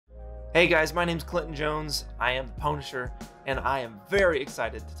Hey guys, my name's Clinton Jones. I am the Punisher, and I am very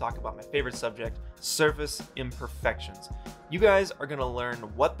excited to talk about my favorite subject, surface imperfections. You guys are gonna learn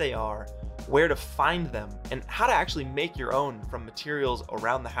what they are, where to find them, and how to actually make your own from materials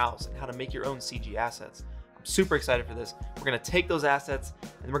around the house, and how to make your own CG assets. I'm super excited for this. We're gonna take those assets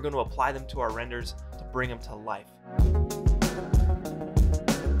and we're gonna apply them to our renders to bring them to life.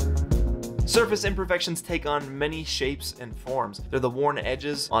 Surface imperfections take on many shapes and forms. They're the worn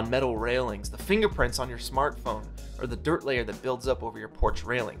edges on metal railings, the fingerprints on your smartphone, or the dirt layer that builds up over your porch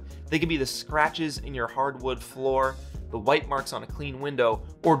railing. They can be the scratches in your hardwood floor, the white marks on a clean window,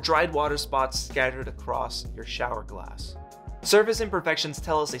 or dried water spots scattered across your shower glass. Surface imperfections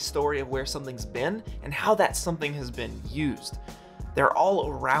tell us a story of where something's been and how that something has been used. They're all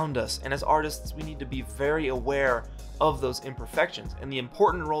around us, and as artists, we need to be very aware of those imperfections and the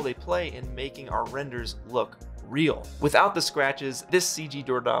important role they play in making our renders look real. Without the scratches, this CG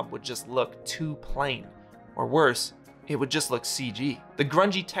doorknob would just look too plain. Or worse, it would just look CG. The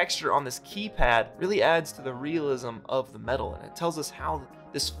grungy texture on this keypad really adds to the realism of the metal, and it tells us how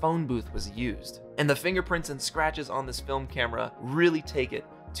this phone booth was used. And the fingerprints and scratches on this film camera really take it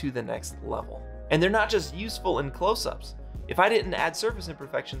to the next level. And they're not just useful in close-ups. If I didn't add surface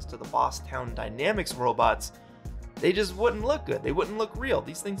imperfections to the Boss Town Dynamics robots, they just wouldn't look good. They wouldn't look real.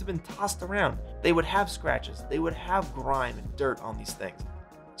 These things have been tossed around. They would have scratches. They would have grime and dirt on these things.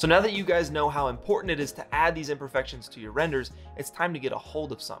 So now that you guys know how important it is to add these imperfections to your renders, it's time to get a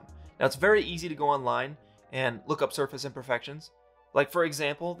hold of some. Now it's very easy to go online and look up surface imperfections. Like for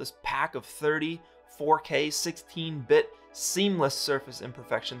example, this pack of 30 4K 16-bit seamless surface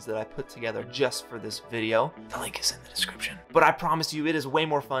imperfections that I put together just for this video. The link is in the description. But I promise you, it is way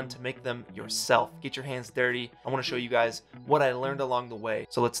more fun to make them yourself. Get your hands dirty. I want to show you guys what I learned along the way.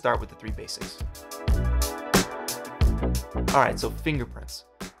 So let's start with the 3 basics. All right, so fingerprints.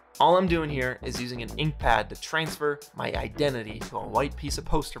 All I'm doing here is using an ink pad to transfer my identity to a white piece of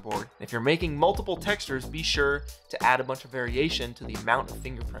poster board. If you're making multiple textures, be sure to add a bunch of variation to the amount of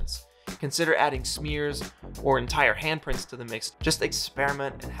fingerprints. Consider adding smears or entire handprints to the mix. Just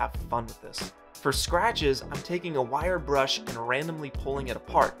experiment and have fun with this. For scratches, I'm taking a wire brush and randomly pulling it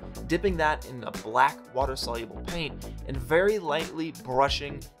apart, dipping that in a black water-soluble paint, and very lightly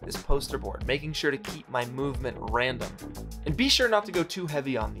brushing this poster board, making sure to keep my movement random. And be sure not to go too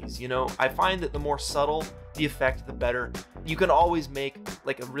heavy on these, you know? I find that the more subtle the effect, the better. You can always make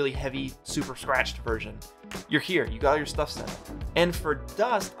like a really heavy, super scratched version. You're here, you got your stuff set up. And for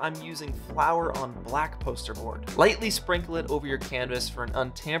dust, I'm using flour on black poster board. Lightly sprinkle it over your canvas for an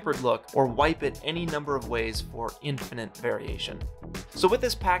untampered look, or wipe it any number of ways for infinite variation. So with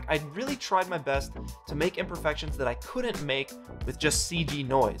this pack, I really tried my best to make imperfections that I couldn't make with just CG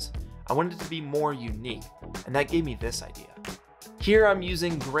noise. I wanted it to be more unique, and that gave me this idea. Here I'm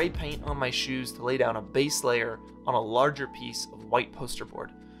using gray paint on my shoes to lay down a base layer on a larger piece of white poster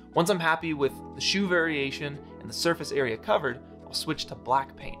board. Once I'm happy with the shoe variation and the surface area covered, I'll switch to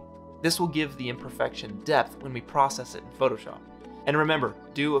black paint. This will give the imperfection depth when we process it in Photoshop. And remember,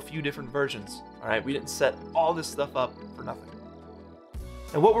 do a few different versions, all right? We didn't set all this stuff up for nothing.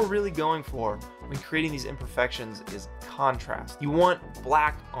 And what we're really going for when creating these imperfections is contrast. You want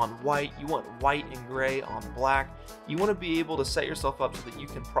black on white, you want white and gray on black. You want to be able to set yourself up so that you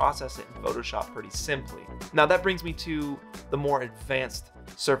can process it in Photoshop pretty simply. Now that brings me to the more advanced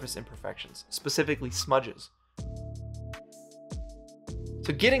surface imperfections, specifically smudges.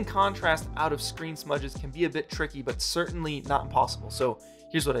 So getting contrast out of screen smudges can be a bit tricky, but certainly not impossible. So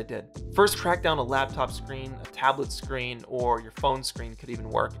here's what I did. First, track down a laptop screen, a tablet screen, or your phone screen could even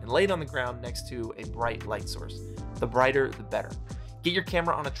work, and lay it on the ground next to a bright light source. The brighter, the better. Get your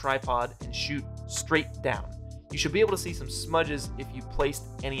camera on a tripod and shoot straight down. You should be able to see some smudges if you placed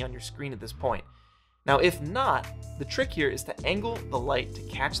any on your screen at this point. Now, if not, the trick here is to angle the light to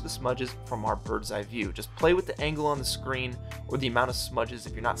catch the smudges from our bird's eye view. Just play with the angle on the screen or the amount of smudges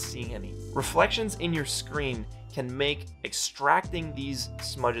if you're not seeing any. Reflections in your screen can make extracting these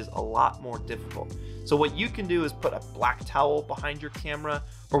smudges a lot more difficult. So what you can do is put a black towel behind your camera,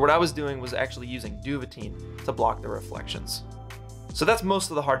 or what I was doing was actually using Duvetine to block the reflections. So that's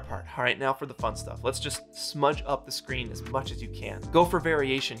most of the hard part. All right, now for the fun stuff. Let's just smudge up the screen as much as you can. Go for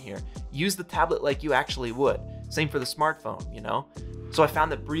variation here. Use the tablet like you actually would. Same for the smartphone, you know? So I found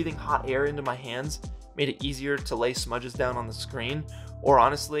that breathing hot air into my hands made it easier to lay smudges down on the screen, or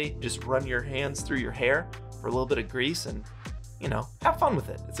honestly, just run your hands through your hair for a little bit of grease and, you know, have fun with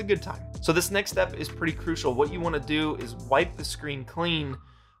it. It's a good time. So this next step is pretty crucial. What you want to do is wipe the screen clean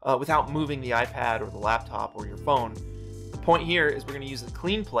without moving the iPad or the laptop or your phone. The point here is we're going to use a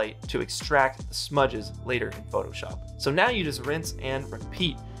clean plate to extract the smudges later in Photoshop. So now you just rinse and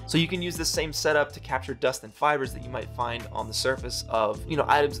repeat. So you can use this same setup to capture dust and fibers that you might find on the surface of,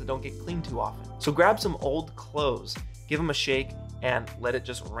 items that don't get cleaned too often. So grab some old clothes, give them a shake, and let it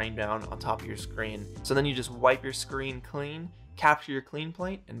just rain down on top of your screen. So then you just wipe your screen clean, capture your clean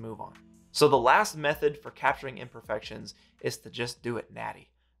plate, and move on. So the last method for capturing imperfections is to just do it natty.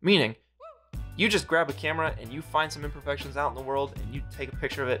 Meaning, you just grab a camera and you find some imperfections out in the world and you take a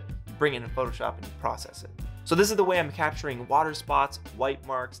picture of it, you bring it in Photoshop and you process it. So this is the way I'm capturing water spots, white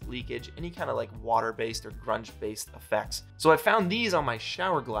marks, leakage, any kind of like water-based or grunge-based effects. So I found these on my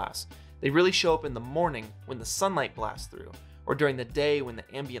shower glass. They really show up in the morning when the sunlight blasts through, or during the day when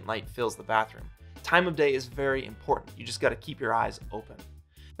the ambient light fills the bathroom. Time of day is very important. You just gotta keep your eyes open.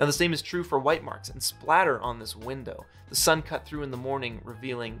 Now the same is true for white marks and splatter on this window. The sun cut through in the morning,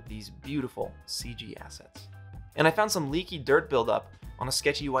 revealing these beautiful CG assets. And I found some leaky dirt buildup on a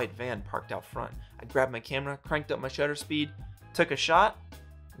sketchy white van parked out front. I grabbed my camera, cranked up my shutter speed, took a shot,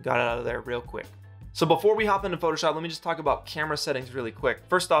 and got it out of there real quick. So before we hop into Photoshop, let me just talk about camera settings really quick.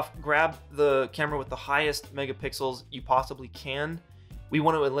 First off, grab the camera with the highest megapixels you possibly can. We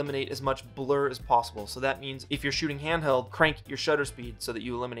want to eliminate as much blur as possible. So that means if you're shooting handheld, crank your shutter speed so that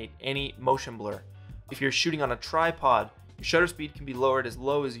you eliminate any motion blur. If you're shooting on a tripod, your shutter speed can be lowered as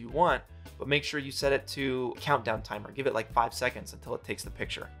low as you want, but make sure you set it to a countdown timer. Give it like 5 seconds until it takes the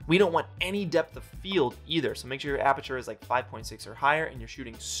picture. We don't want any depth of field either, so make sure your aperture is like 5.6 or higher and you're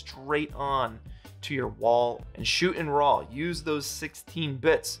shooting straight on to your wall. And shoot in RAW. Use those 16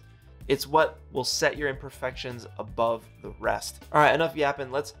 bits. It's what will set your imperfections above the rest. All right, enough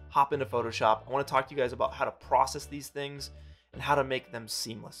yapping. Let's hop into Photoshop. I want to talk to you guys about how to process these things and how to make them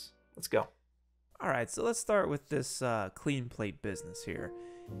seamless. Let's go. All right, so let's start with this clean plate business here.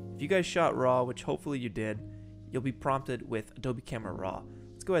 If you guys shot RAW, which hopefully you did, you'll be prompted with Adobe Camera Raw.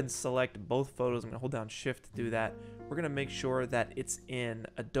 Let's go ahead and select both photos. I'm gonna hold down Shift to do that. We're gonna make sure that it's in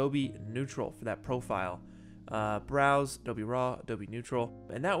Adobe Neutral for that profile. Browse, Adobe Raw, Adobe Neutral,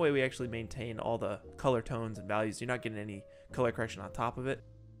 and that way we actually maintain all the color tones and values. You're not getting any color correction on top of it.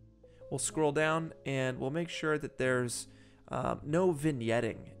 We'll scroll down and we'll make sure that there's no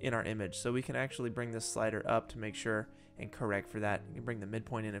vignetting in our image, so we can actually bring this slider up to make sure and correct for that. You can bring the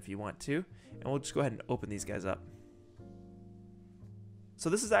midpoint in if you want to, and we'll just go ahead and open these guys up. So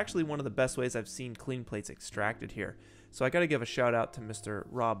this is actually one of the best ways I've seen clean plates extracted here. So I gotta give a shout out to Mr.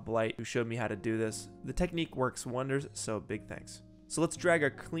 Rob Blight who showed me how to do this. The technique works wonders, so big thanks. So let's drag our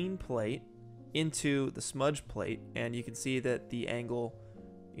clean plate into the smudge plate, and you can see that the angle,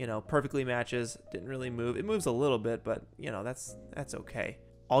 perfectly matches. Didn't really move. It moves a little bit, but that's okay.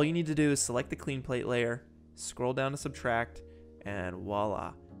 All you need to do is select the clean plate layer, scroll down to subtract, and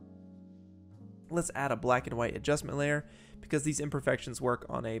voila. Let's add a black and white adjustment layer because these imperfections work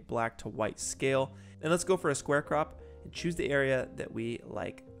on a black to white scale. And let's go for a square crop and choose the area that we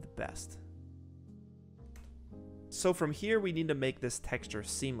like the best. So from here, we need to make this texture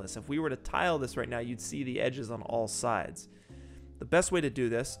seamless. If we were to tile this right now, you'd see the edges on all sides. The best way to do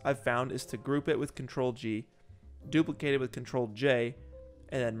this, I've found, is to group it with Control-G, duplicate it with Control-J,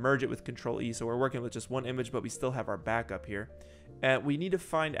 and then merge it with Control-E. So we're working with just one image, but we still have our backup here. And we need to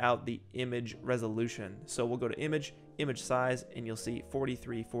find out the image resolution. So we'll go to Image, Image Size, and you'll see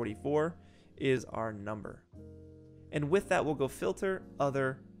 4344 is our number. And with that, we'll go Filter,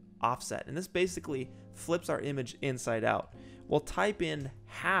 Other, Offset. And this basically flips our image inside out. We'll type in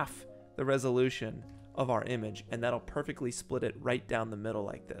half the resolution of our image, and that'll perfectly split it right down the middle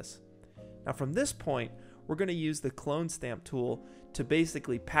like this. Now from this point, we're going to use the clone stamp tool to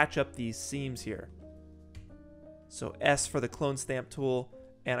basically patch up these seams here. So S for the clone stamp tool,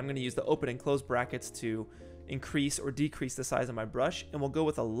 and I'm going to use the open and close brackets to increase or decrease the size of my brush, and we'll go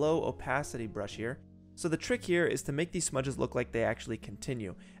with a low opacity brush here. So the trick here is to make these smudges look like they actually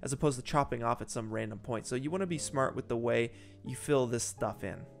continue, as opposed to chopping off at some random point. So you want to be smart with the way you fill this stuff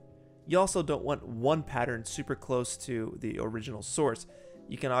in. You also don't want one pattern super close to the original source.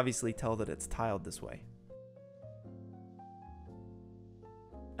 You can obviously tell that it's tiled this way.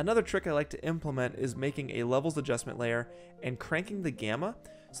 Another trick I like to implement is making a levels adjustment layer and cranking the gamma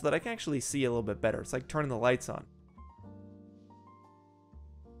so that I can actually see a little bit better. It's like turning the lights on.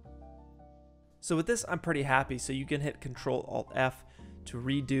 So with this, I'm pretty happy. So you can hit Control-Alt-F to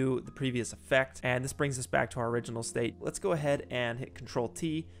redo the previous effect, and this brings us back to our original state. Let's go ahead and hit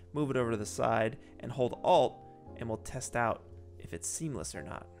Control-T, move it over to the side, and hold Alt, and we'll test out if it's seamless or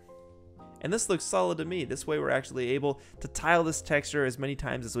not. And this looks solid to me. This way we're actually able to tile this texture as many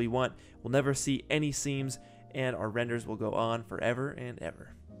times as we want. We'll never see any seams, and our renders will go on forever and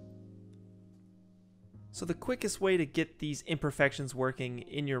ever. So the quickest way to get these imperfections working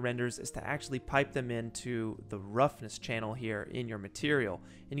in your renders is to actually pipe them into the roughness channel here in your material.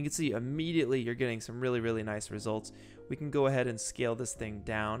 And you can see immediately you're getting some really nice results. We can go ahead and scale this thing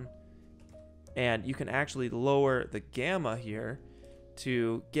down, and you can actually lower the gamma here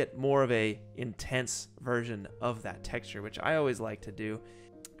to get more of a intense version of that texture, which I always like to do.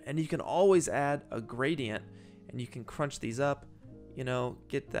 And you can always add a gradient, and you can crunch these up, you know,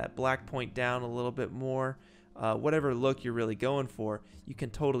 get that black point down a little bit more. Whatever look you're really going for, you can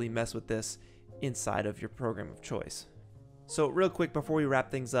totally mess with this inside of your program of choice. So real quick before we wrap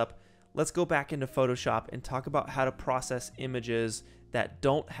things up, let's go back into Photoshop and talk about how to process images that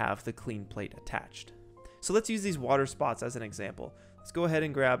don't have the clean plate attached. So let's use these water spots as an example. Let's go ahead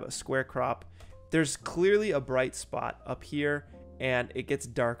and grab a square crop. There's clearly a bright spot up here, and it gets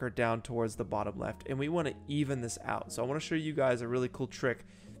darker down towards the bottom left, and we want to even this out. So I want to show you guys a really cool trick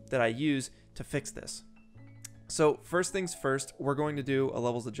that I use to fix this. So first things first, we're going to do a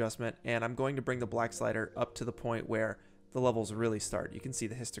levels adjustment, and I'm going to bring the black slider up to the point where the levels really start. You can see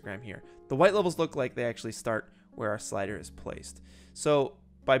the histogram here. The white levels look like they actually start where our slider is placed. So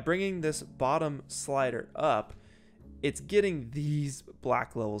by bringing this bottom slider up, it's getting these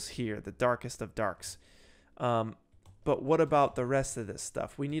black levels here, the darkest of darks. But what about the rest of this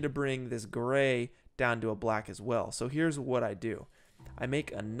stuff? We need to bring this gray down to a black as well. So here's what I do. I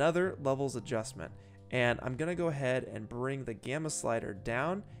make another levels adjustment, and I'm gonna go ahead and bring the gamma slider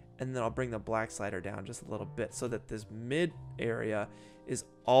down, and then I'll bring the black slider down just a little bit so that this mid area is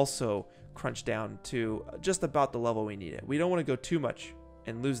also crunched down to just about the level we need it. We don't want to go too much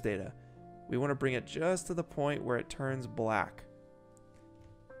and lose data. We want to bring it just to the point where it turns black.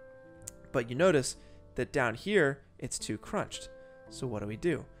 But you notice that down here, it's too crunched. So what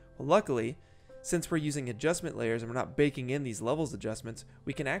do? Well, luckily, since we're using adjustment layers and we're not baking in these levels adjustments,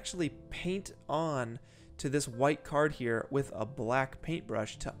 we can actually paint on to this white card here with a black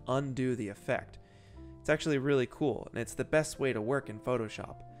paintbrush to undo the effect. It's actually really cool, and it's the best way to work in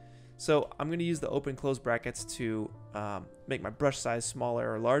Photoshop. So I'm going to use the open close brackets to make my brush size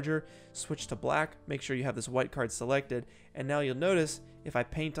smaller or larger, switch to black, make sure you have this white card selected, and now you'll notice if I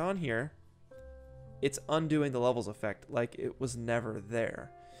paint on here, it's undoing the levels effect like it was never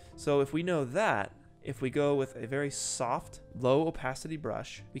there. So if we know that, if we go with a very soft, low opacity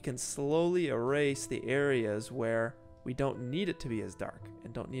brush, we can slowly erase the areas where we don't need it to be as dark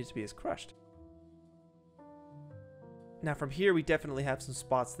and don't need it to be as crushed. Now from here, we definitely have some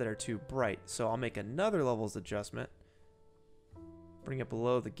spots that are too bright, so I'll make another levels adjustment, bring it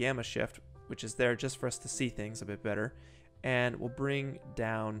below the gamma shift, which is there just for us to see things a bit better, and we'll bring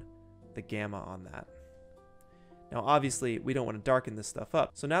down the gamma on that. Now obviously we don't want to darken this stuff up,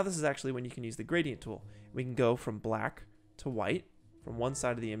 so now this is actually when you can use the gradient tool. We can go from black to white, from one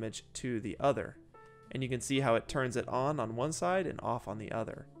side of the image to the other, and you can see how it turns it on one side and off on the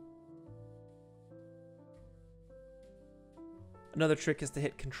other. Another trick is to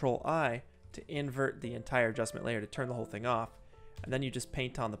hit Control-I to invert the entire adjustment layer to turn the whole thing off, and then you just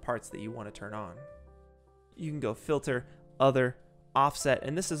paint on the parts that you want to turn on. You can go Filter, Other, Offset,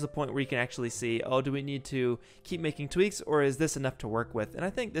 and this is the point where you can actually see, oh, do we need to keep making tweaks, or is this enough to work with? And I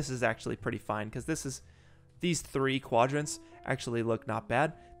think this is actually pretty fine, because these three quadrants actually look not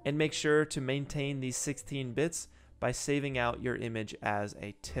bad. And make sure to maintain these 16 bits by saving out your image as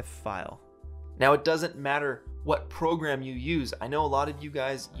a TIFF file. Now it doesn't matter what program you use. I know a lot of you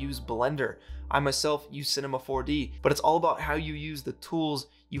guys use Blender. I myself use Cinema 4D, but it's all about how you use the tools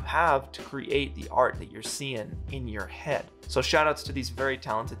you have to create the art that you're seeing in your head. So shout outs to these very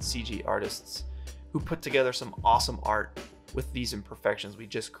talented CG artists who put together some awesome art with these imperfections we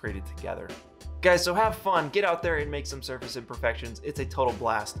just created together. Guys, so have fun, get out there and make some surface imperfections. It's a total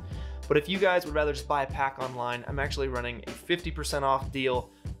blast. But if you guys would rather just buy a pack online, I'm actually running a 50% off deal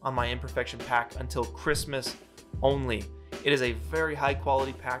on my imperfection pack until Christmas only. It is a very high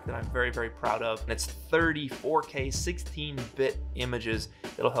quality pack that I'm very proud of, and it's 30 4K 16-bit images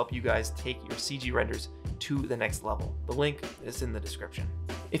that'll help you guys take your CG renders to the next level. The link is in the description.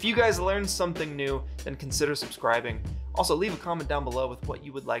 If you guys learned something new, then consider subscribing. Also, leave a comment down below with what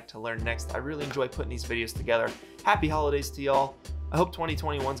you would like to learn next. I really enjoy putting these videos together. Happy holidays to y'all. I hope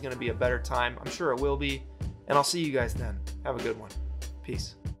 2021 is going to be a better time. I'm sure it will be, and I'll see you guys then. Have a good one.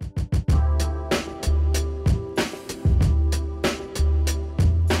 Peace.